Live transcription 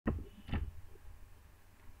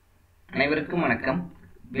அனைவருக்கும் வணக்கம்.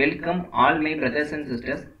 Welcome all my brothers and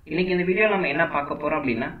sisters. இன்னைக்கு இந்த வீடியோவில் நம்ம என்ன பார்க்க போறோம்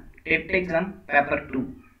அப்படின்னா டெட் எக்ஸாம் பேப்பர் 2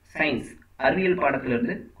 சயின்ஸ் அறிவியல் பாடத்துல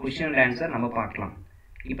இருந்து क्वेश्चन அண்ட் ஆன்சர் நம்ம பார்க்கலாம்.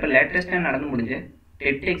 இப்போ லேட்டஸ்டா நடந்து முடிஞ்ச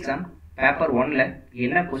டெட் எக்ஸாம் பேப்பர் 1ல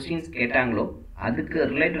என்ன क्वेश्चंस கேட்டாங்களோ அதுக்கு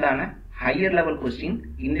ரிலேட்டடான ஹையர் லெவல் क्वेश्चन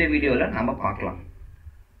இந்த வீடியோல நம்ம பார்க்கலாம்.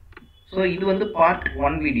 சோ இது வந்து part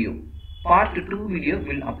 1 video. Part 2 video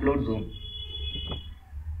will upload soon.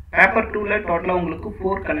 Paper 2ல டோட்டலா உங்களுக்கு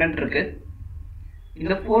 4 கண்டென்ட் இருக்கு.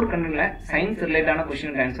 இந்த 4 கண்டென்ட்ல சயின்ஸ் ரிலேட்டடான क्वेश्चन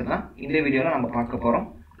அண்ட் ஆன்சர் தான் இந்த வீடியோல நம்ம பார்க்க போறோம்.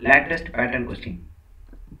 Latest pattern question.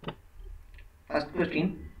 First question,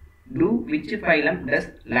 do which phylum does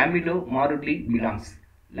Lambidomaruti belongs?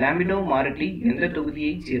 Lambidomaruti எந்த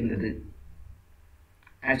தொகுதியை சேர்ந்தது?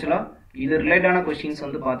 ஆக்சுவலா இது ரிலேட்டடான क्वेश्चंस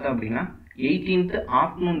வந்து பார்த்தா அப்படினா 18th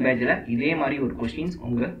ஆஃப்டர்நூன் பேட்ச்ல இதே மாதிரி ஒரு क्वेश्चंस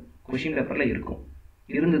உங்க क्वेश्चन பேப்பர்ல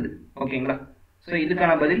இருந்தது. ஓகேங்களா? சோ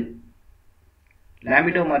இதுக்கான பதில்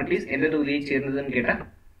Lambidomarutis எந்த தொகுதியை சேர்ந்ததுன்னு கேட்டா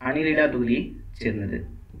அனிலிடா தொகுதியை சேர்ந்தது.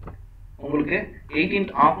 உங்களுக்கு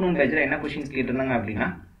 18th ஆஃப்டர்நூன் பேட்ச்ல என்ன क्वेश्चंस கேட்டிருந்தாங்க அப்படினா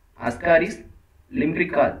Ascaris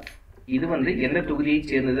limbricus இது வந்து எந்த தொகுதியை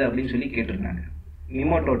சேர்ந்தது அப்படினு சொல்லி கேட்டிருந்தாங்க.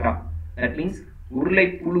 Nematota that means உருளை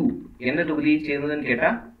புழு எந்த தொகுதியை சேர்ந்ததுன்னு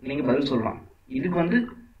கேட்டா நீங்க பதில் சொல்லலாம். இதுக்கு வந்து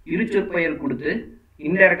இரு சொற்பெயர் கொடுத்து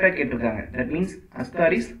இன்டைரக்டா கேட்டிருக்காங்க. that means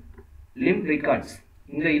Ascaris limbricus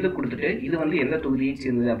இந்த இது கொடுத்துட்டு இது வந்து எந்த தொகுதியை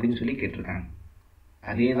சேர்ந்தது அப்படினு சொல்லி கேட்டிருக்காங்க.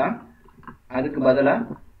 அதேதான் அதுக்கு பதிலா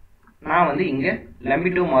நான் வந்து இங்க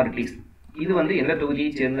Lambidomarutis இது வந்து எந்த தொகுதியை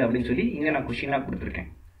சேர்ந்தது அப்படினு சொல்லி இங்க நான் क्वेश्चनா கொடுத்திருக்கேன்.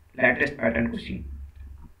 Latest pattern question.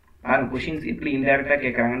 பாருங்க क्वेश्चंस எப்படி இன்டைரக்டா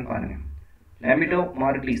கேக்குறாங்கன்னு பாருங்க.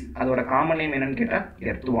 Lambidomarutis அதோட காமன் நேம் என்னன்னு கேட்டா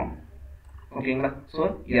எர்த்வார்ம். ஓகேங்களா? சோ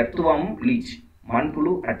எர்த்வார்மும் லீச்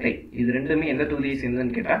மண்புழு அட்டை இது ரெண்டுமே எந்த தொகுதியை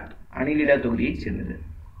சேர்ந்ததுன்னு கேட்டா அனிலிடா தொகுதியை சேர்ந்தது.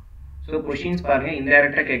 சோ क्वेश्चंस பாருங்க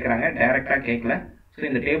இன்டைரக்டா கேக்குறாங்க, டைரக்டா கேக்கல. சோ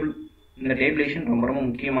இந்த டேபிளேஷன் ரொம்ப ரொம்ப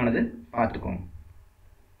முக்கியமானது, பாத்துக்கோங்க.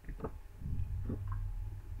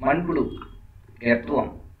 மண்புழு,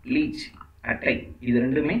 எர்த்வார்ம், லீச், அட்டை இது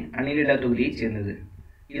ரெண்டுமே அனிலிடா தொகுதியை சேர்ந்தது.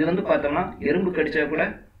 இது வந்து பார்த்தோம்னா எறும்பு கடிச்சா கூட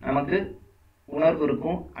நமக்கு உணர்வு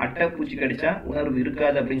இருக்கும், அட்டை பூச்சி கடிச்சா உணர்வு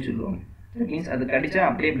இருக்காது அப்படின்னு சொல்லுவாங்க. தட் மீன்ஸ் அது கடிச்சா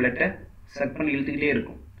அப்படியே பிளட்டை சக் பண்ணி இழுத்துக்கிட்டே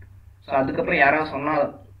இருக்கும். ஸோ அதுக்கப்புறம் யாராவது சொன்னா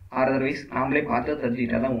அதர்வைஸ் நாமளே பார்த்து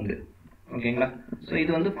தெரிஞ்சுக்கிட்டா தான் உண்டு. ஓகேங்களா? ஸோ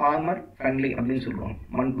இது வந்து ஃபார்மர் ஃப்ரெண்ட்லி அப்படின்னு சொல்லுவாங்க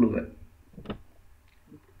மண்புழுவை.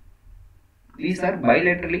 These are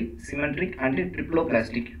bilaterally symmetric and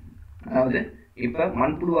triploplastic. அதாவது இப்ப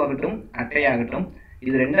மண்புழுவாகட்டும் அட்டையாகட்டும்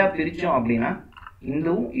இது ரெண்டா பிரிச்சோம் அப்படின்னா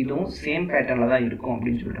இதுவும் சேம் பேட்டர்ன்ல தான் இருக்கும்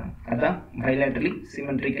அப்படின்னு சொல்றாங்க. அதான் bilaterally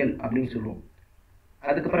symmetrical அப்படின்னு சொல்லுவோம்.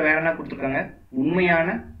 அதுக்கப்புறம் வேற என்ன கொடுத்திருக்காங்க? உண்மையான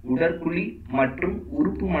உடற்குழி மற்றும்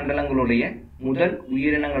உறுப்பு மண்டலங்களுடைய முதல்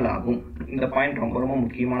உயிரினங்கள் ஆகும். இந்த பாயிண்ட் ரொம்ப ரொம்ப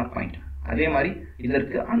முக்கியமான பாயிண்ட். அதே மாதிரி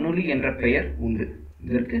இதற்கு அணுலி என்ற பெயர் உண்டு.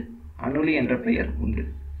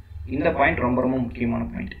 இந்த பாயிண்ட் ரொம்ப ரொம்ப முக்கியமான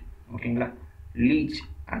பாயிண்ட். ஓகேங்களா? லீச்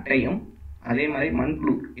அட்டையும் அதே மாதிரி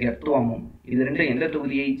மண்புழு எர்த்வார்மும் இது ரெண்டும் எந்த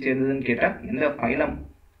தொகுதியை சேர்ந்ததுன்னு கேட்டா எந்த ஃபைலம்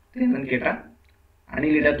சேர்ந்ததுன்னு கேட்டா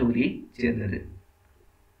அனிலிடா தொகுதியை சேர்ந்தது.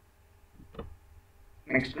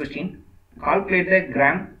 Next question, calculate the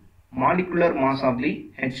gram molecular mass of the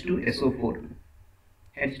H2SO4.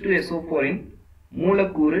 H2SO4 இன்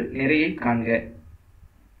மூலக்கூறு நிறையை காண்க.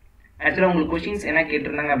 ஆக்சுவலா உங்களுக்கு क्वेश्चंस என்ன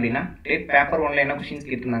கேட்டிருந்தாங்க அப்படின்னா டெட் பேப்பர் 1ல என்ன क्वेश्चंस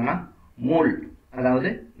கேட்டிருந்தாங்கன்னா மோல் அதாவது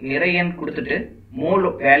நிறையன் கொடுத்துட்டு மோல்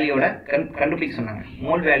வேல்யூவோட கண்டுபிடிக்க சொன்னாங்க.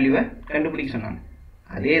 மோல் வேல்யூவை கண்டுபிடிக்க சொன்னாங்க.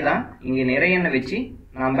 அதேதான் இங்க நிறையனை வச்சு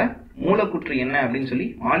நாம மூலக்கூற்று என்ன அப்படின்னு சொல்லி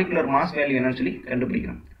மாலிகுலர் மாஸ் வேல்யூ என்னன்னு சொல்லி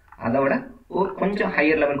கண்டுபிடிக்கிறோம். அதோட ஒரு கொஞ்சம்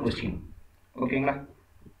ஹையர் லெவல் क्वेश्चन. ஓகேங்களா?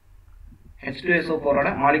 H2SO4 ஓட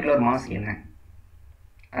மாலிகுலர் மாஸ் என்ன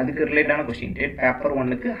அதுக்கு ரிலேட்டடான क्वेश्चन. டெட் பேப்பர்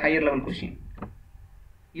 1க்கு ஹையர் லெவல் क्वेश्चन.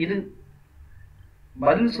 இது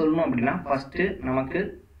பதில் சொல்லணும் அப்படின்னா ஃபர்ஸ்ட் நமக்கு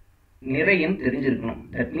நிறையன் தெரிஞ்சிருக்கணும்.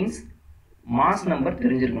 தட் மீன்ஸ் மாஸ் நம்பர்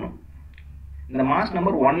தெரிஞ்சிருக்கணும். இந்த மாஸ்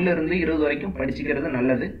நம்பர் 1ல இருந்து 20 வரைக்கும் படிச்சுக்கிறது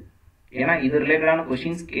நல்லது. ஏன்னா இது ரிலேட்டடான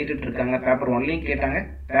क्वेश्चंस கேட்டுட்டு இருக்காங்க. பேப்பர் 1லயும் கேட்டாங்க,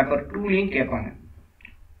 பேப்பர் 2லயும் கேட்பாங்க.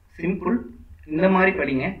 சிம்பிள் இந்த மாதிரி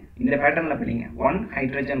படிங்க, இந்த பேட்டர்ன்ல படிங்க. 1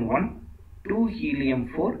 hydrogen 1, 2 helium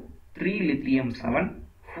 4, 3 lithium 7,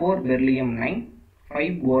 4 beryllium 9,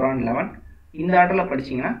 5 boron 11 இந்த ஆர்டர்ல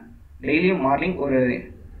படிச்சீங்கன்னா டெய்லியும் மார்னிங் ஒரு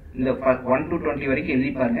இந்த 1 to 20 வரைக்கும் எழுதி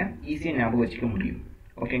பாருங்க, ஈஸியா ஞாபகம் வச்சுக்க முடியும்.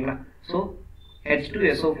 ஓகேங்களா? சோ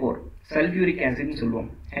H2SO4 சல்ஃபியூரிக் ஆசிட்னு சொல்லுவோம்.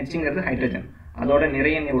 Hங்கிறது ஹைட்ரஜன், அதோட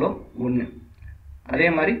நிறையன் எவ்வளோ 1. அதே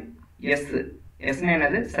மாதிரி S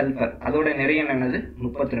என்னது சல்ஃபர், அதோட நிறையன் என்னது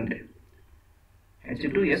 32.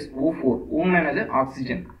 H2SO4 என்னது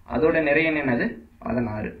ஆக்சிஜன், அதோட நிறையன் என்னது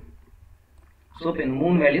 16. சோ இப்போ இந்த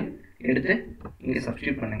மூணு வேல்யூ எடுத்து இங்க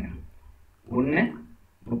சப்ஸ்டிட்யூட் பண்ணுங்க. 1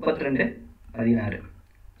 32 16.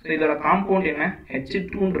 So இதோட காம்பவுண்ட் என்ன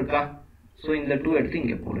H2 இருக்கா ஸோ இந்த 2 எடுத்து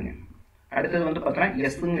இங்கே போடுங்க. அடுத்தது வந்து பார்த்தோன்னா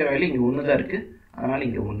எஸ்ங்கிற வேல்யூ இங்கே 1 தான் இருக்குது, அதனால்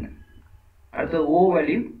இங்கே 1. அடுத்தது ஓ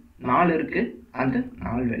வேல்யூ 4 இருக்குது, அந்த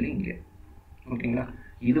 4 வேல்யூ இங்கே. ஓகேங்களா,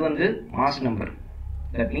 இது வந்து மாஸ் நம்பர்,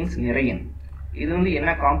 தட் மீன்ஸ் நிறையன். இது வந்து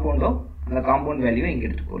என்ன காம்பவுண்டோ அந்த காம்பவுண்ட் வேல்யூவை இங்கே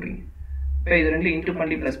எடுத்து போடுறீங்க. இப்போ இது ரெண்டு இன்ட்டு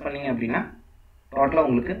பண்ணி ப்ளஸ் பண்ணிங்க அப்படின்னா டோட்டலாக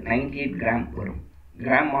உங்களுக்கு 98 கிராம் வரும்.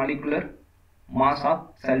 Gram molecular mass of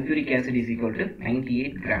sulphuric acid is equal to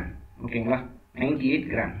 98 gram. ஓகேங்களா, 98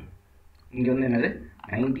 கிராம். இங்கே வந்து என்னது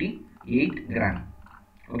 98 கிராம்.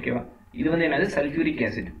 ஓகேவா, இது வந்து என்னது சல்ஃபியூரிக்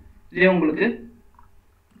ஆசிட். இதே உங்களுக்கு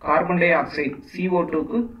carbon di oxide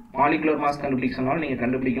CO2க்கு molecular mass கண்டுபிடிக்க சொன்னாலும் நீங்கள்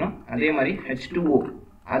கண்டுபிடிக்கணும். அதே மாதிரி H2O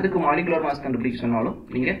அதுக்கு மாலிகுலர் மாஸ் கண்டுபிடிக்க சொன்னாலும்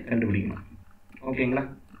நீங்கள் கண்டுபிடிக்கணும். ஓகேங்களா,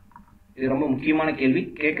 இது ரொம்ப முக்கியமான கேள்வி,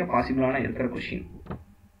 கேட்க பாசிபிளான இருக்கிற கொஸ்டின்.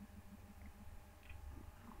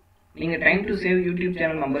 நீங்கள் time to save YouTube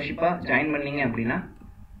channel மெம்பர்ஷிப்பாக join பண்ணீங்க அப்படின்னா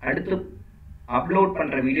அடுத்து அப்லோட்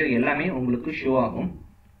பண்ணுற வீடியோ எல்லாமே உங்களுக்கு ஷோ ஆகும்.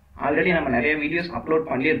 ஆல்ரெடி நம்ம நிறைய வீடியோஸ் அப்லோட்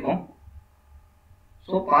பண்ணியிருக்கோம்.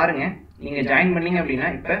 ஸோ பாருங்கள், நீங்கள் ஜாயின் பண்ணீங்க அப்படின்னா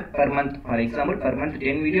இப்போ per month, for example per month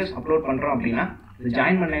 10 videos upload பண்ணுறோம் அப்படின்னா இது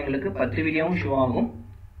ஜாயின் பண்ணவங்களுக்கு 10 வீடியோவும் ஷோ ஆகும்.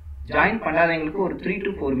 ஜாயின் பண்ணாதவங்களுக்கு ஒரு 3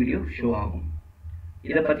 to 4 வீடியோ ஷோ ஆகும்.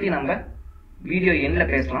 இதை பற்றி நம்ம வீடியோ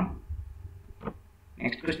எண்ணில் பேசலாம்.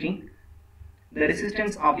 Next question, the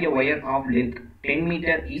resistance of a wire of length 10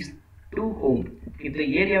 meter is 2 ohm if the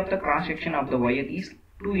area of the cross section of the wire is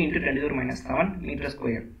 2 into 10⁻⁷ meter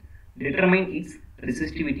square. Determine its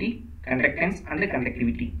resistivity, conductance and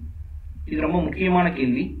conductivity. இது ரொம்ப முக்கியமான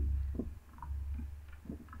கேள்வி.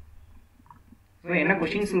 So என்ன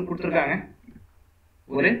questions கொடுத்துருக்காங்க,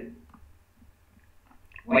 ஒரு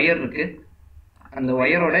wire இருக்கு, அந்த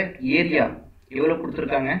ஒயரோட area எவ்வளோ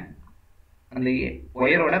கொடுத்துருக்காங்க, அந்த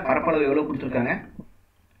ஒயரோட பரப்பளவு எவ்வளோ கொடுத்துருக்காங்க,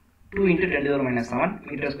 2 into 10⁻⁷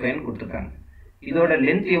 மீட்டர் ஸ்கொயர்னு கொடுத்துருக்காங்க. இதோட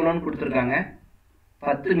லென்த் எவ்வளோன்னு கொடுத்துருக்காங்க,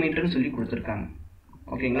 10 மீட்டர்னு சொல்லி கொடுத்துருக்காங்க.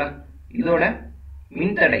 ஓகேங்களா, இதோட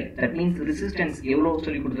மின்தடை தட் மீன்ஸ் ரெசிஸ்டன்ஸ் எவ்வளோ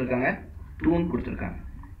சொல்லி கொடுத்துருக்காங்க, 2ன்னு கொடுத்துருக்காங்க.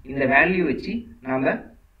 இந்த வேல்யூ வச்சு நாம்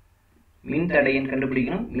மின் தடை எண்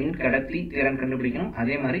கண்டுபிடிக்கணும், மின் கடத்தி திறன் கண்டுபிடிக்கணும்,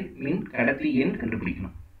 அதே மாதிரி மின் கடத்தி எண்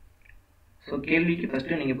கண்டுபிடிக்கணும். ஸோ கேள்விக்கு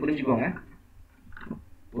ஃபஸ்ட்டு நீங்கள் புரிஞ்சுக்கோங்க,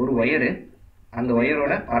 ஒரு ஒயரு, அந்த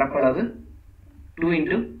ஒயரோட பரப்பளவு 2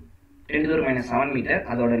 into 10⁻⁷ மீட்டர்,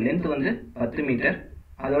 அதோட லென்த் வந்து 10 மீட்டர்,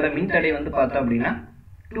 அதோட மின்தடை வந்து பார்த்தோம் அப்படின்னா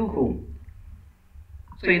 2 ohm.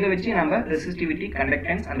 ஸோ இதை வச்சு நம்ம resistivity,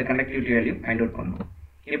 conductance and conductivity value find out பண்ணணும்.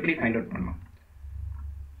 எப்படி ஃபைண்ட் அவுட் பண்ணலாம்,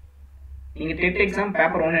 நீங்கள் டெட் எக்ஸாம்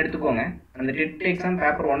பேப்பர் 1 எடுத்துக்கோங்க. அந்த டெட் எக்ஸாம்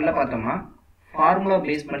பேப்பர் 1ல் பார்த்தோம்னா ஃபார்முலா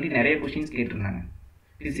பேஸ் பண்ணி நிறைய கொஸ்டின்ஸ் கேட்டிருந்தாங்க.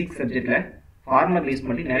 ஃபிசிக்ஸ் சப்ஜெக்டில் ஃபார்முலா பேஸ்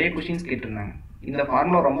பண்ணி நிறைய கொஸ்டின்ஸ் கேட்டிருந்தாங்க. இந்த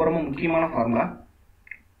ஃபார்முலா ரொம்ப ரொம்ப முக்கியமான ஃபார்முலா.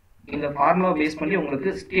 இந்த ஃபார்முலா பேஸ் பண்ணி உங்களுக்கு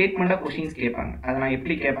ஸ்டேட்மெண்ட்டாக கொஸ்டின்ஸ் கேட்பாங்க. அதை நான்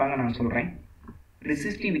எப்படி கேட்பாங்க நான் சொல்கிறேன்.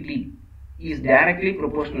 Resistivity is directly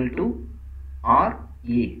proportional to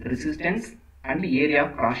RA, resistance and area of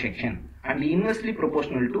cross section, and inversely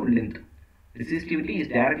proportional to length. Resistivity is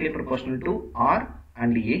directly proportional to R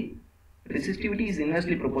and A. Resistivity is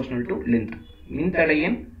inversely proportional to length.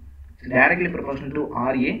 மின்தடையன் is directly proportional to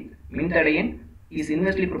RA. மின்தடையன் is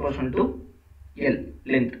inversely proportional to L,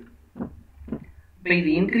 length. இப்போ இது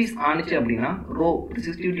increase ஆனிச்சு அப்படின்னா row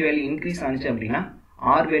resistivity value increase ஆனிச்சு அப்படின்னா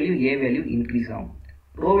R value A value increase ஆகும்.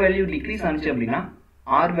 Row value degrees ஆனிச்சு அப்படின்னா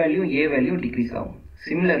R value A value degrees ஆகும்.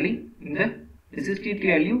 சிமிலர்லி இந்த ரெசிஸ்டிவிட்டி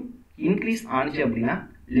வேல்யூ இன்க்ரீஸ் ஆனிச்சு அப்படின்னா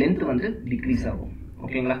லென்த் வந்து டிக்ரீஸ் ஆகும்.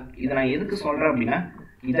 ஓகேங்களா, இதை நான் எதுக்கு சொல்கிறேன் அப்படின்னா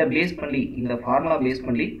இதை பேஸ் பண்ணி, இந்த ஃபார்முலா பேஸ்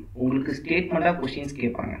பண்ணி உங்களுக்கு ஸ்டேட்மெண்ட்டாக கொஸ்டின்ஸ்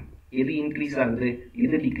கேட்பாங்க. எது இன்க்ரீஸ் ஆகுது,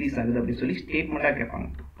 எது டிக்ரீஸ் ஆகுது அப்படின்னு சொல்லி ஸ்டேட்மெண்ட்டாக கேட்பாங்க.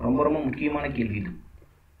 ரொம்ப ரொம்ப முக்கியமான கேள்வி இது.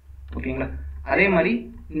 ஓகேங்களா, அதே மாதிரி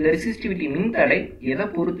இந்த ரெசிஸ்டிவிட்டி மின்தடை எதை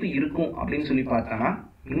பொறுத்து இருக்கும் அப்படின்னு சொல்லி பார்த்தோன்னா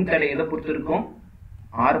மின்தடை எதை பொறுத்து இருக்கும்,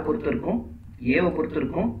 R பொறுத்து இருக்கும், ஏவை பொறுத்து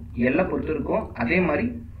இருக்கும், எல்லை பொறுத்து இருக்கும். அதே மாதிரி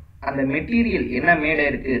அந்த மெட்டீரியல் என்ன மேடை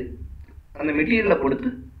இருக்குது அந்த மெட்டீரியலை பொறுத்து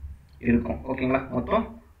இருக்கும். ஓகேங்களா, மொத்தம்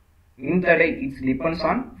மின்தடை இட்ஸ் டிபெண்ட்ஸ்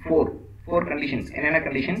ஆன் 4 கண்டிஷன்ஸ். என்னென்ன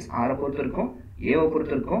கண்டிஷன்ஸ், ஆரை பொறுத்து இருக்கும், ஏவை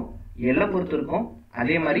பொறுத்து இருக்கும், எல்லை பொறுத்து இருக்கும்,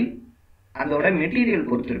 அதே மாதிரி அதோட மெட்டீரியல்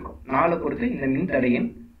பொறுத்து இருக்கும். 4 பொறுத்து இந்த மின்தடையின்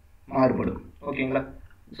மாறுபடும். ஓகேங்களா,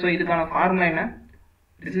 ஸோ இதுக்கான ஃபார்முலா என்ன,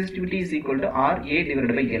 resistivity is equal to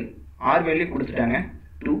RA/L. R value கொடுத்துட்டாங்க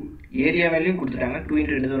 2, ஏரியா வேல்யூ கொடுத்துட்டாங்க 2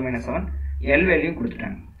 into 10⁻⁷, L வேல்யூ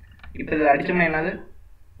கொடுத்துட்டாங்க. இப்போ இதில் அடித்தோம்னா என்னது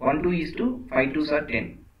 1 2 is to 5 2s are 10.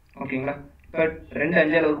 ஓகேங்களா, இப்போ 2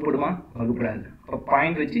 5 வகுப்படுமா, வகுப்படாது. இப்போ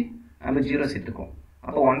பாயிண்ட் வச்சு நம்ம 0 சேர்த்துக்கோம்.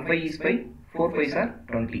 அப்போ 1 5 is 5, 4 5s are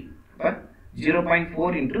 20. இப்போ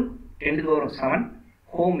 0.4 into 10⁻⁷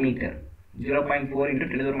 home metre. 0.4 into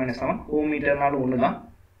 10⁻⁷ home மீட்டர்னாலும் ஒன்று தான்,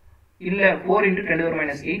 இல்லை 4 into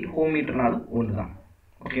 10⁻⁸ ஹோம் மீட்டர்னாலும் ஒன்று தான்.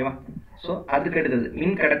 ஓகேவா, ஸோ அதுக்கு அடுத்தது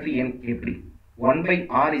மின் கடத்தி எண் எப்படி, 1 by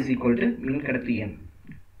R is equal to மின்கடத்தி எண்.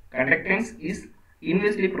 Conductance is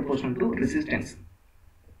inversely proportional to resistance.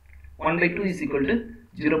 1 by 2 is equal to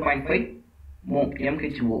 0.5 mho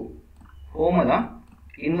MHO. Ohm தான்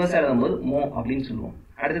inverse ஆகும்போது mho அப்படின்னு சொல்லுவோம்.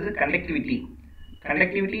 அடுத்தது conductivity.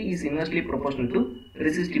 Conductivity is inversely proportional to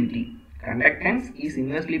resistivity. Conductance is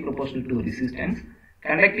inversely proportional to resistance.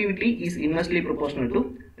 Conductivity is inversely proportional to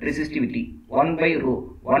resistivity. 1 by rho.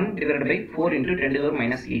 1 divided by 4 into 10 to the power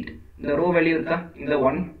minus 8. இந்த rho value இருக்கா?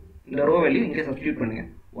 இந்த rho value இங்கே substitute பண்ணுங்க.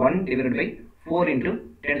 1 divided by 4 into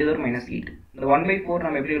 10 to the power minus 8. இந்த 1 by 4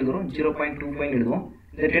 நம்ம எப்படி எழுதுறோம்? 0.25 எழுதுவோம்.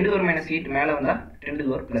 இந்த 10 to the power minus 8 மேலே வந்தா 10 to the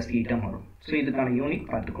power plus 8 மாறும். ஸோ இதுக்கான யூனிட்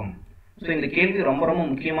பார்த்துக்கோங்க. ஸோ இந்த கேள்வி ரொம்ப ரொம்ப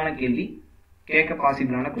முக்கியமான கேள்வி, கேட்க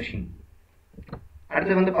பாசிபிளான கொஸ்டின்.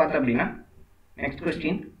 அடுத்து வந்து பார்த்தோம் அப்படின்னா next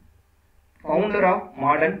question, founder of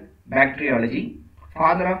modern bacteriology,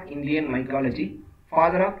 father of Indian mycology,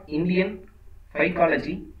 father of Indian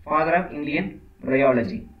ஃபைக்காலஜி, father of Indian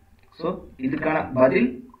biology. So இதுக்கான பதில்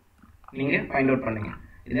நீங்கள் ஃபைண்ட் அவுட் பண்ணுங்கள்.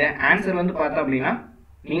 இதை ஆன்சர் வந்து பார்த்தோம் அப்படின்னா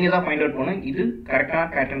நீங்கள் தான் ஃபைண்ட் அவுட் பண்ணணும். இது கரெக்டான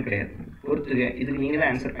பேட்டர்ன் கிடையாது, பொறுத்துங்க. இதுக்கு நீங்கள்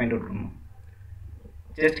தான் ஆன்சர் ஃபைண்ட் அவுட் பண்ணணும்.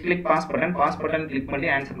 Just click pass button click பண்ணி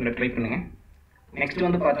ஆன்சர் பண்ண ட்ரை பண்ணுங்கள். நெக்ஸ்ட்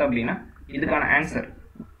வந்து பார்த்தோம் அப்படின்னா இதுக்கான ஆன்சர்,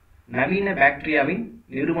 நவீன பாக்டீரியாவின்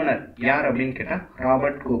நிறுவனர் யார் அப்படின்னு கேட்டால்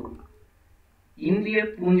ராபர்ட் கோக். இந்திய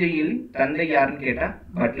பூஞ்சையில் தந்தை யாருன்னு கேட்டால்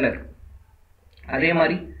பட்லர். அதே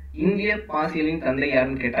மாதிரி இந்திய பாசியலின் தந்தை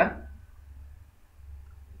யாருன்னு கேட்டால்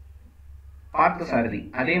பார்த்தசாரதி.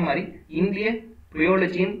 அதே மாதிரி இந்திய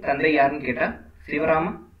பிரியோலஜியின் தந்தை யாருன்னு கேட்டால் சிவராம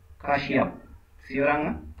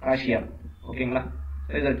காஷியாப். ஓகேங்களா?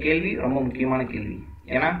 இதோட கேள்வி ரொம்ப முக்கியமான கேள்வி.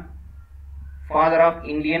 ஏன்னா father of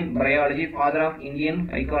Indian biology, father of Indian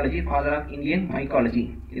psychology, father of Indian mycology,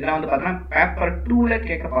 இதெல்லாம் வந்து பார்த்தோன்னா பேப்பர் 2ல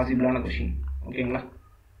கேட்க பாசிபிளான கொஸ்டின். ஓகேங்களா?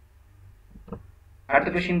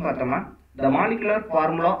 அடுத்த கொஸ்டின் பார்த்தோம்னா, the molecular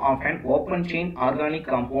formula of an open chain organic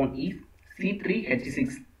compound is C3H6.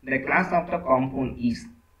 the class of the compound is.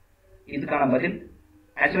 இதுக்கான பதில்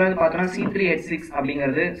ஆக்சுவலாக வந்து பார்த்தோன்னா C3H6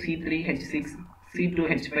 அப்படிங்கிறது C3H6,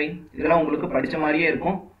 C2H5 இதெல்லாம் உங்களுக்கு படித்த மாதிரியே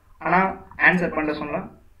இருக்கும். ஆனால் ஆன்சர் பண்ண சொன்னால்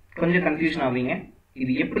கொஞ்சம் கன்ஃபியூஷன் ஆவீங்க.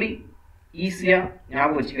 இது எப்படி ஈஸியாக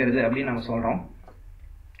ஞாபகம் வச்சுக்கிறது அப்படின்னு நம்ம சொல்கிறோம்.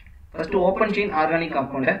 ஃபர்ஸ்ட் ஓப்பன் செயின் ஆர்கானிக்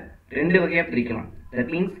காம்பவுண்டை 2 வகையாக பிரிக்கலாம்.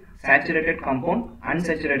 That means saturated compound,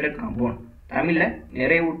 unsaturated compound. தமிழில்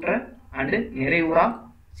நிறைவுற்ற அண்டு நிறைவுறா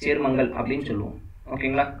சேர்மங்கள் அப்படின்னு சொல்லுவோம்.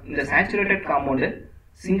 ஓகேங்களா? இந்த saturated compound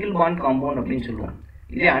single bond compound அப்படின்னு சொல்லுவோம்.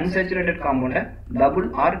 இதே அன்சேச்சுரேட்டட் காம்பவுண்டை டபுள்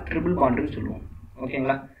ஆர் ட்ரிபிள் பாண்டுன்னு சொல்லுவோம்.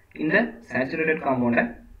 ஓகேங்களா? இந்த சேச்சுரேட்டட் காம்பவுண்டை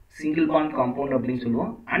சிங்கிள் பாண்ட் காம்பவுண்ட் அப்படின்னு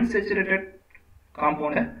சொல்லுவோம். Unsaturated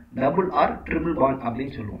காம்பவுண்டை double R triple bond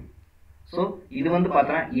அப்படின்னு சொல்லுவோம். ஸோ இது வந்து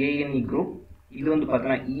பார்த்தோன்னா ஏஎன்இ குரூப், இது வந்து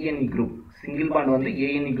பார்த்தோன்னா இஎன்இ குரூப். சிங்கிள் பாண்ட் வந்து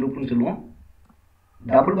ஏஎன்இ குரூப்னு சொல்லுவோம்,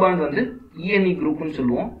 டபுள் பாண்ட் வந்து இஎன்இ குரூப்னு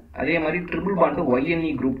சொல்லுவோம். அதே மாதிரி ட்ரிபிள் பாண்ட்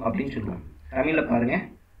ஒய்என்இ குரூப் அப்படின்னு சொல்லுவோம். தமிழில் பாருங்க,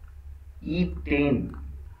 ஈத்தேன்,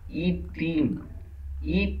 ஈத்தீன்,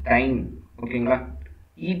 ஈத்தைன். ஓகேங்களா?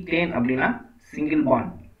 ஈத்தேன் அப்படின்னா சிங்கிள்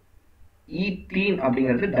பாண்ட், ஈத்தீன்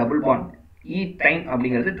அப்படிங்கிறது டபுள் பாண்ட், ஈத்தைன்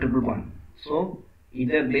அப்படிங்கிறது ட்ரிபிள் பாண்ட். ஸோ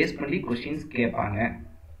இதை பேஸ் பண்ணி கொஸ்டின்ஸ் கேட்பாங்க,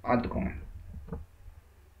 பார்த்துக்கோங்க.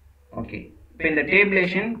 ஓகே, இப்போ இந்த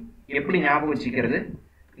டேபிளேஷன் எப்படி ஞாபகம் வச்சுக்கிறது?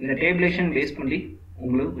 இந்த டேபிளேஷன் பேஸ் பண்ணி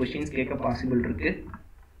உங்களுக்கு கொஸ்டின்ஸ் கேட்க பாசிபிள் இருக்கு.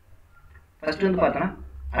 ஃபர்ஸ்ட் வந்து பார்த்தோன்னா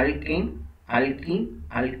அல்கேன், அல்கீன்,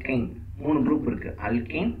 அல்கைன் 3 குரூப் இருக்கு.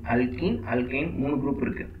 அல்கேன், அல்கீன், அல்கைன் 3 குரூப்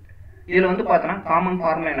இருக்கு. இதில் வந்து பார்த்தோன்னா காமன்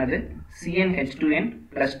ஃபார்முலா என்னது? CnH2n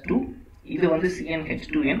 + 2. இது வந்து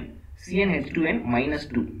CnH2n, CnH2n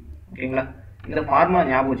 - 2. ஓகேங்களா? இந்த ஃபார்முலா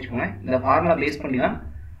ஞாபகம் வச்சுக்கோங்க. இந்த ஃபார்முலா பேஸ் பண்ணி தான்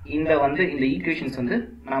இந்த ஈக்குவேஷன்ஸ் வந்து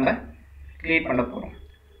நாம் கிரியேட் பண்ண போகிறோம்.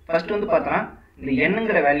 ஃபர்ஸ்ட் வந்து பார்த்தோன்னா இந்த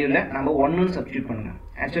எண்ணுங்கிற வேல்யூவில் நம்ம 1ன்னு சப்ஸ்டியூட் பண்ணுங்க.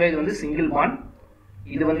 ஆக்சுவலாக இது வந்து சிங்கிள் பாண்ட்,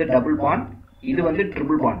 இது வந்து டபுள் பாண்ட், இது வந்து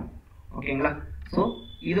ட்ரிபிள் பாண்ட். ஓகேங்களா? ஸோ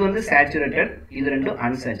இது வந்து சேச்சுரேட்டட், இது ரெண்டும்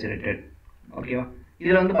அன்சேச்சுரேட்டட். ஓகேவா?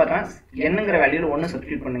 இதில் வந்து பார்த்தோன்னா எண்ணுங்கிற வேல்யூவில் 1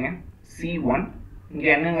 சப்ஸ்டியூட் பண்ணுங்க. C1, இங்கே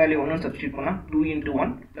எண்ணுங்க வேல்யூ 1 சப்ஸ்டியூட் பண்ணால் 2 ×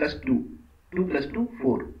 1 + 2, 2 + 2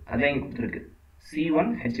 4. அதான் இங்கே கொடுத்துருக்கு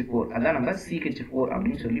C1H4. அதான் நம்ம CH4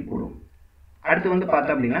 அப்படின்னு சொல்லி போடுவோம். அடுத்து வந்து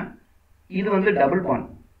பார்த்தோம் அப்படின்னா இது வந்து டபுள் பாண்ட்.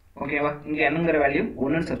 ஓகேவா? இங்கே என்னங்கிற வேல்யூ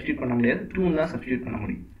 1 சப்ஸ்டியூட் பண்ண முடியாது, 2 தான் சப்ஸ்டியூட் பண்ண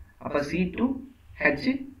முடியும். அப்போ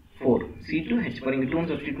C2H4, C2H4 இங்கே 2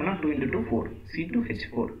 சப்ஸ்டியூட் பண்ணால் 2 × 2 4,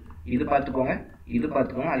 C2H4. இது பார்த்துக்கோங்க, இது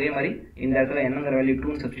பார்த்துக்கோங்க. அதே மாதிரி இந்த இடத்துல என்னங்கிற வேல்யூ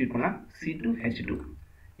 2 சப்ஸ்டியூட் பண்ணால் C2H2.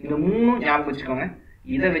 இந்த 3 ஞாபகம் வச்சுக்கோங்க.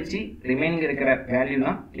 இதை வச்சு ரிமைனிங் இருக்கிற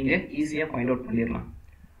வேல்யூலாம் நீங்கள் ஈஸியாக ஃபைண்ட் அவுட் பண்ணிடலாம்.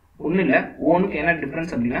 ஒன்றும் இல்லை, ஓனுக்கு என்ன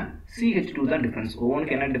டிஃப்ரென்ஸ் அப்படின்னா CH2 தான் டிஃப்ரென்ஸ்.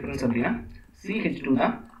 ஓனுக்கு என்ன டிஃப்ரென்ஸ் அப்படின்னா CH2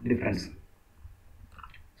 தான் டிஃப்ரென்ஸ்.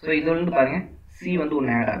 ஸோ இது வந்து பாருங்கள், C வந்து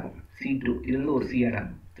ஒன்று ஆட் ஆகும், C2, இது வந்து ஒரு C ஆட்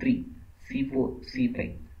ஆகும், 3, C4, C5.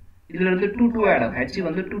 இதில் இருந்து 2 2 ஆட் ஆகும். ஹெச்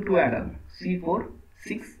வந்து 2 2 ஆட் ஆகும். C4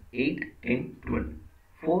 6 8 10 12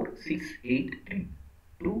 4 6 8 10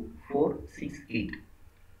 2 4 6 8.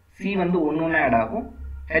 C வந்து 1 1 ஆட் ஆகும்.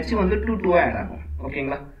 ஹெச் வந்து 2 2 ஆட் ஆகும்.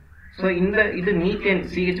 ஓகேங்களா? ஸோ இது மீத்தேன்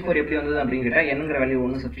CH4 எப்படி வந்தது அப்படின்னு கேட்டால் என்னங்கிற வேல்யூ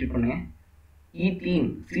 1 சப்ஸ்டியூட் பண்ணுங்க. ஈத்தீன்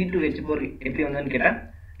C2H4 எப்படி வந்ததுன்னு கேட்டால்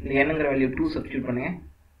இந்த என்னங்கிற வேல்யூ 2 சப்ஸ்டியூட் பண்ணுங்க.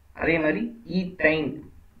 அதே மாதிரி ஈத்தைன்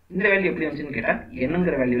இந்த வேல்யூ எப்படி வந்துச்சுன்னு கேட்டால்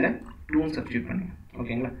என்னங்கிற வேல்யூவில் 2 சப்ஸ்டியூட் பண்ணுங்க.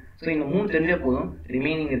 ஓகேங்களா? ஸோ இந்த 3 தெரிஞ்ச போதும்,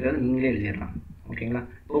 ரிமைனிங் இருக்கிறது நீங்களே எழுதிடலாம். ஓகேங்களா?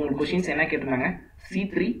 இப்போ உங்களுக்கு கொஸ்டின்ஸ் என்ன கேட்டிருந்தாங்க,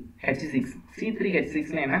 C3H6.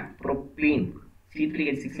 C3H6 என்ன? ப்ரோப்பீன்.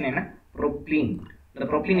 C3H6 என்ன? ப்ரோப்பீன். இந்த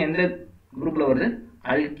ப்ரோப்பீன் எந்த குரூப்பில் வருது?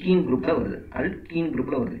 அல்கீன் குரூப்பில் வருது. அல்கீன்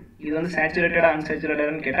குரூப்பில் வருது. இது வந்து சேச்சுரேட்டடா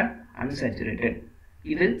அன்சேச்சுரேட்டடான்னு கேட்டால் அன்சேச்சுரேட்டட்.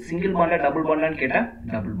 இது சிங்கிள் பாண்டா டபுள் பாண்டான்னு கேட்டால்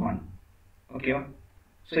டபுள் பாண்ட். ஓகேவா?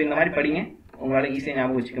 ஸோ இந்த மாதிரி படிங்க, உங்களால் ஈஸியாக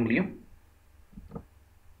ஞாபகம் வச்சுக்க முடியும்.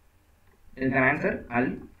 இதுக்கான ஆன்சர்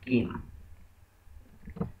அல்கீன்.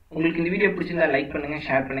 உங்களுக்கு இந்த வீடியோ பிடிச்சிருந்தா லைக் பண்ணுங்க,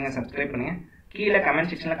 ஷேர் பண்ணுங்க, சப்ஸ்கிரைப் பண்ணுங்க. கீழே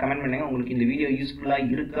கமெண்ட் செக்ஷனில் கமெண்ட் பண்ணுங்க, உங்களுக்கு இந்த வீடியோ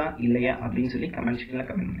யூஸ்ஃபுல்லாக இருக்கா இல்லையா அப்படின்னு சொல்லி கமெண்ட் செக்ஷனில்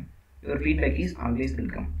கமெண்ட் பண்ணுங்க. Your feedback is always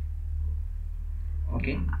welcome.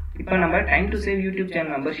 Okay, இப்போ நம்ம time to save YouTube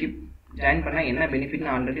channel membership join பண்ணால் என்ன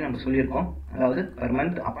பெனிஃபிட்னு ஆல்ரெடி நம்ம சொல்லியிருக்கோம். அதாவது பர்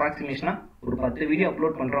மந்த் அப்ராக்சிமேஷனாக ஒரு 10 வீடியோ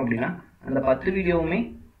அப்லோட் பண்ணுறோம் அப்படின்னா அந்த 10 வீடியோவுமே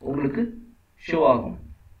உங்களுக்கு ஷோ ஆகும்.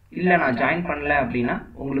 இல்லை நான் ஜாயின் பண்ணல அப்படின்னா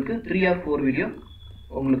உங்களுக்கு 3 or 4 வீடியோ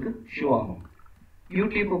உங்களுக்கு ஷோ ஆகும்.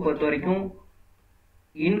 யூடியூப்பை பொறுத்த வரைக்கும்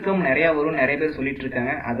இன்கம் நிறையா வரும், நிறைய பேர் சொல்லிட்டு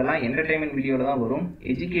இருக்காங்க. அதெல்லாம் என்டர்டைன்மெண்ட் வீடியோவில் தான் வரும்.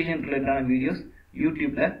 எஜுகேஷன் ரிலேட்டடான வீடியோஸ்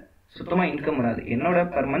யூடியூப்பில் சுத்தமாக இன்கம் வராது. என்னோட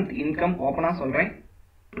பர் மந்த் இன்கம் ஓப்பனாக சொல்கிறேன்,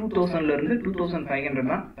 2000லேருந்து 2500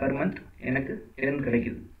 தான் பர் மந்த் எனக்கு எர்ன்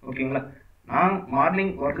கிடைக்குது. ஓகேங்களா? நான்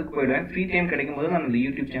மார்னிங் ஒர்க்குக்கு போயிடுவேன், ஃப்ரீ டைம் கிடைக்கும் போது நான் இந்த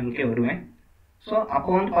யூடியூப் சேனலுக்கே வருவேன். ஸோ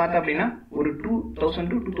அப்போ வந்து பார்த்தா அப்படின்னா ஒரு 2000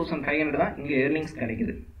 to 2500 தான் இங்கே ஏர்னிங்ஸ்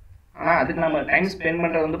கிடைக்குது. ஆனால் அதுக்கு நம்ம டைம் ஸ்பெண்ட்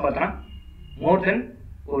பண்ணுறது வந்து பார்த்தோன்னா மோர் தென்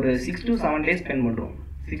ஒரு 6 to 7 days ஸ்பெண்ட் பண்ணுறோம்.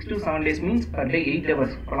 6 to 7 days means per day 8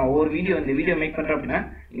 hours. இப்போ நான் ஒரு இந்த வீடியோ மேக் பண்ணுறேன் அப்படின்னா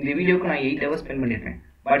இந்த வீடியோக்கு நான் 8 hours ஸ்பெண்ட் பண்ணியிருக்கேன்.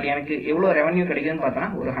 பட் எனக்கு எவ்வளோ ரெவன்யூ கிடைக்குதுன்னு பார்த்தோன்னா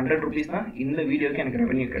ஒரு 100 rupees தான் இந்த வீடியோக்கு எனக்கு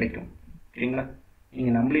ரெவன்யூ கிடைக்கும். ஓகேங்களா?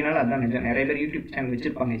 நீங்கள் நம்பலினாலும் அதுதான் நிஜம். நிறைய பேர் யூடியூப் சேனல்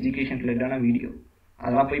வச்சுருப்பாங்க எஜுகேஷன் ரிலேட்டடான வீடியோ,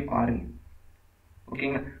 அதெல்லாம் போய் பாருங்கள்.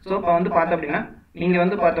 ஓகேங்களா? ஸோ இப்போ வந்து பார்த்தோம் அப்படின்னா நீங்கள்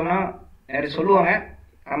வந்து பார்த்தோம்னா நிறைய சொல்லுவாங்க,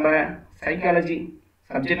 நம்ம சைக்காலஜி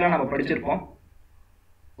சப்ஜெக்ட்லாம் நம்ம படிச்சிருப்போம்.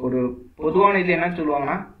 ஒரு பொதுவான இது என்ன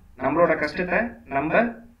சொல்லுவாங்கன்னா நம்மளோட கஷ்டத்தை நம்ம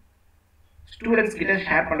ஸ்டூடெண்ட்ஸ் கிட்ட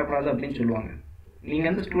ஷேர் பண்ணக்கூடாது அப்படின்னு சொல்லுவாங்க. நீங்கள்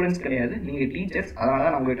வந்து ஸ்டூடெண்ட்ஸ் கிடையாது, நீங்கள் டீச்சர்ஸ். அதனால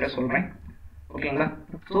தான் நான் உங்கள்கிட்ட சொல்கிறேன். ஓகேங்களா?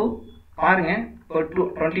 ஸோ பாருங்கள், இப்போ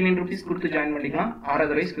 29 rupees கொடுத்து ஜாயின் பண்ணிக்கலாம், ஆர்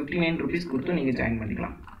அதர்வைஸ் 59 rupees கொடுத்து நீங்கள் ஜாயின்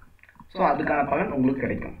பண்ணிக்கலாம். ஸோ அதுக்கான பலன் உங்களுக்கு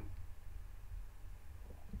கிடைக்கும்.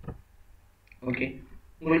 ஓகே,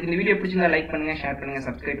 உங்களுக்கு இந்த வீடியோ பிடிச்சிருந்தா லைக் பண்ணுங்கள், ஷேர் பண்ணுங்கள்,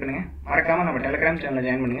 சப்ஸ்கிரைப் பண்ணுங்கள். மறக்காமல் நம்ம டெலிகிராம் சேனலில்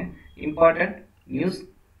ஜாயின் பண்ணுங்கள். இம்பார்ட்டன்ட் நியூஸ்,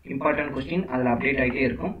 இம்பார்ட்டன்ட் கொஸ்டின் அதில் அப்டேட் ஆகிட்டே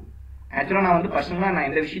இருக்கும். ஆக்சுவலாக நான் வந்து பர்சனலாக நான்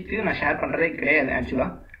எந்த விஷயத்தையும் நான் ஷேர் பண்ணுறதே கிடையாது.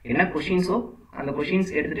 ஆக்சுவலாக என்ன கொஷின்ஸோ அந்த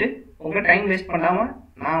கொஷின்ஸ் எடுத்துகிட்டு உங்கள் டைம் வேஸ்ட் பண்ணாமல்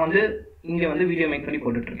நான் வந்து இங்கே வந்து வீடியோ மேக் பண்ணி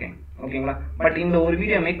போட்டுட்ருக்கேன். ஓகேங்களா? பட் இந்த ஒரு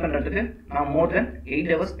வீடியோ மேக் பண்ணுறதுக்கு நான் மோர் தென்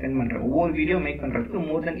 8 hours ஸ்பெண்ட் பண்ணுறேன். ஒவ்வொரு வீடியோ மேக் பண்ணுறதுக்கு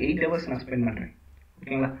மோர் தென் 8 hours நான் ஸ்பெண்ட் பண்ணுறேன்.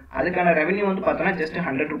 ஓகேங்களா? அதுக்கான ரெவன்யூ வந்து பார்த்தோன்னா ஜஸ்ட்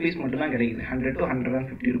 100 rupees மட்டும் தான் கிடைக்குது. 100 to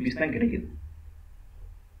 150 rupees தான் கிடைக்குது.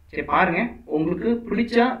 சரி பாருங்கள், உங்களுக்கு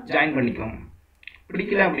பிடிச்சா ஜாயின் பண்ணிக்கோங்க.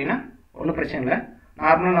 பிடிக்கல அப்படின்னா ஒன்றும் பிரச்சனை இல்லை.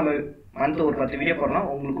 நார்மலாக நம்ம மந்த் ஒரு 10 வீடியோ போடலாம்,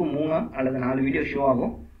 உங்களுக்கு 3 அல்லது 4 வீடியோ ஷோ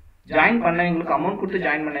ஆகும். ஜாயின் பண்ணவங்களுக்கு அமௌண்ட் கொடுத்து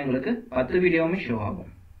ஜாயின் பண்ணவங்களுக்கு 10 வீடியோவுமே ஷோ ஆகும்.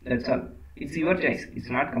 That's all. It's your choice,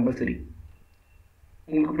 it's not compulsory.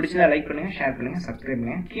 உங்களுக்கு பிடிச்சதா லைக் பண்ணுங்கள், ஷேர் பண்ணுங்கள், சப்ஸ்கிரைப்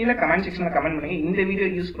பண்ணுங்கள். கீழே கமெண்ட் செக்ஷனில் கமெண்ட் பண்ணுங்கள் இந்த வீடியோ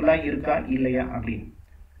யூஸ்ஃபுல்லாக இருக்கா இல்லையா அப்படின்னு.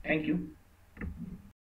 தேங்க்யூ.